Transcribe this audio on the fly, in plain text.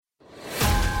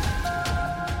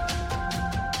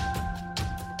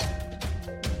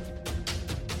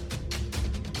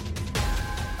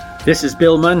This is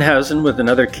Bill Munhausen with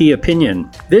another key opinion.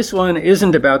 This one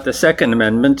isn't about the Second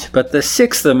Amendment, but the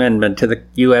Sixth Amendment to the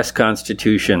U.S.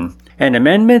 Constitution. An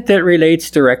amendment that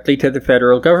relates directly to the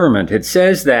federal government. It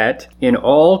says that, in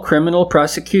all criminal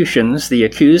prosecutions, the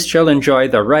accused shall enjoy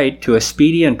the right to a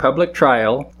speedy and public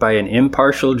trial by an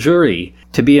impartial jury,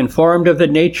 to be informed of the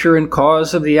nature and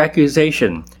cause of the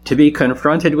accusation, to be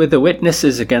confronted with the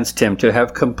witnesses against him, to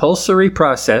have compulsory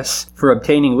process for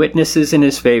obtaining witnesses in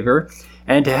his favor,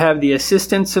 and to have the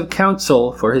assistance of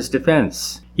counsel for his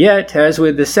defense. Yet, as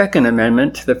with the Second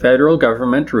Amendment, the federal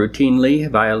government routinely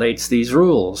violates these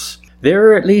rules.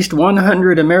 There are at least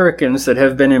 100 Americans that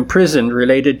have been imprisoned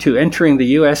related to entering the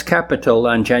U.S. Capitol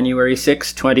on January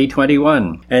 6,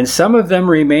 2021, and some of them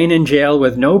remain in jail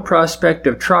with no prospect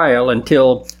of trial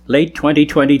until late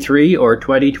 2023 or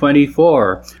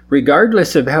 2024.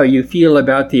 Regardless of how you feel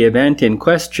about the event in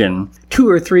question, 2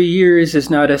 or 3 years is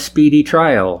not a speedy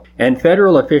trial, and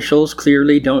federal officials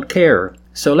clearly don't care.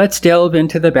 So let's delve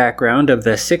into the background of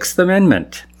the Sixth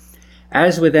Amendment.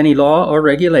 As with any law or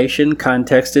regulation,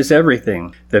 context is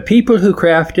everything. The people who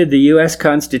crafted the U.S.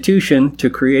 Constitution to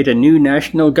create a new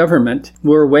national government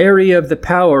were wary of the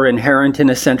power inherent in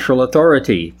a central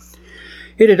authority.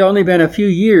 It had only been a few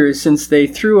years since they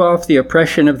threw off the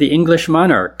oppression of the English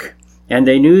monarch, and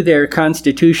they knew their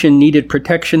constitution needed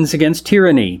protections against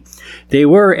tyranny. They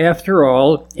were, after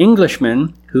all,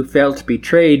 Englishmen who felt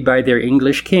betrayed by their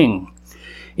English king.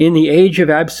 In the age of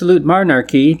absolute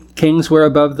monarchy, kings were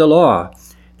above the law.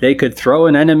 They could throw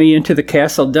an enemy into the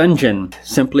castle dungeon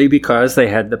simply because they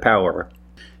had the power.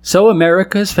 So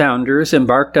America's founders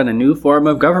embarked on a new form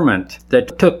of government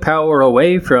that took power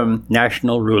away from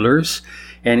national rulers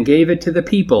and gave it to the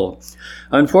people.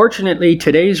 Unfortunately,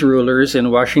 today's rulers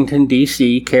in Washington,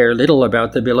 D.C. care little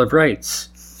about the Bill of Rights.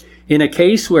 In a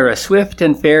case where a swift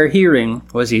and fair hearing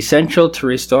was essential to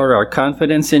restore our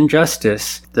confidence in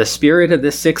justice, the spirit of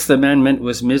the Sixth Amendment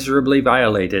was miserably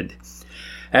violated.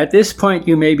 At this point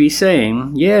you may be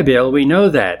saying, "Yeah, Bill, we know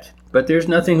that, but there's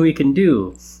nothing we can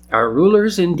do. Our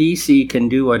rulers in D.C. can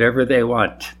do whatever they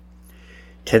want."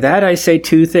 To that I say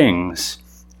two things.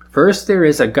 First, there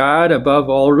is a God above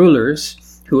all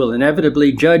rulers who will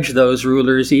inevitably judge those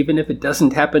rulers even if it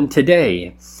doesn't happen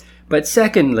today. But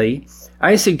secondly,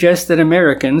 I suggest that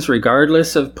Americans,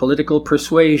 regardless of political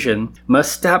persuasion,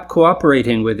 must stop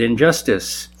cooperating with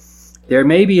injustice. There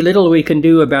may be little we can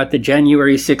do about the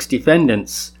January 6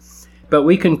 defendants, but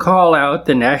we can call out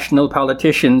the national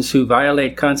politicians who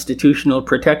violate constitutional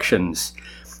protections,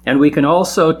 and we can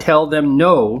also tell them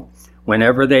no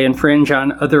whenever they infringe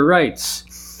on other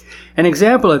rights. An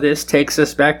example of this takes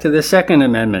us back to the Second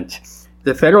Amendment.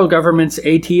 The federal government's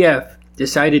ATF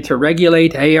decided to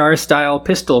regulate AR-style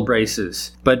pistol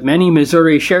braces, but many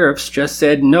Missouri sheriffs just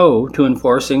said no to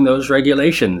enforcing those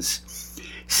regulations.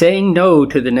 Saying no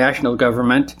to the national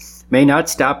government may not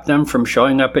stop them from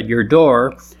showing up at your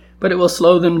door, but it will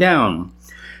slow them down.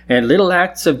 And little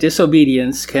acts of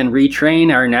disobedience can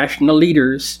retrain our national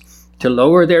leaders to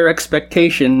lower their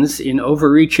expectations in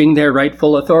overreaching their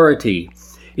rightful authority.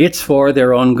 It's for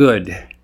their own good.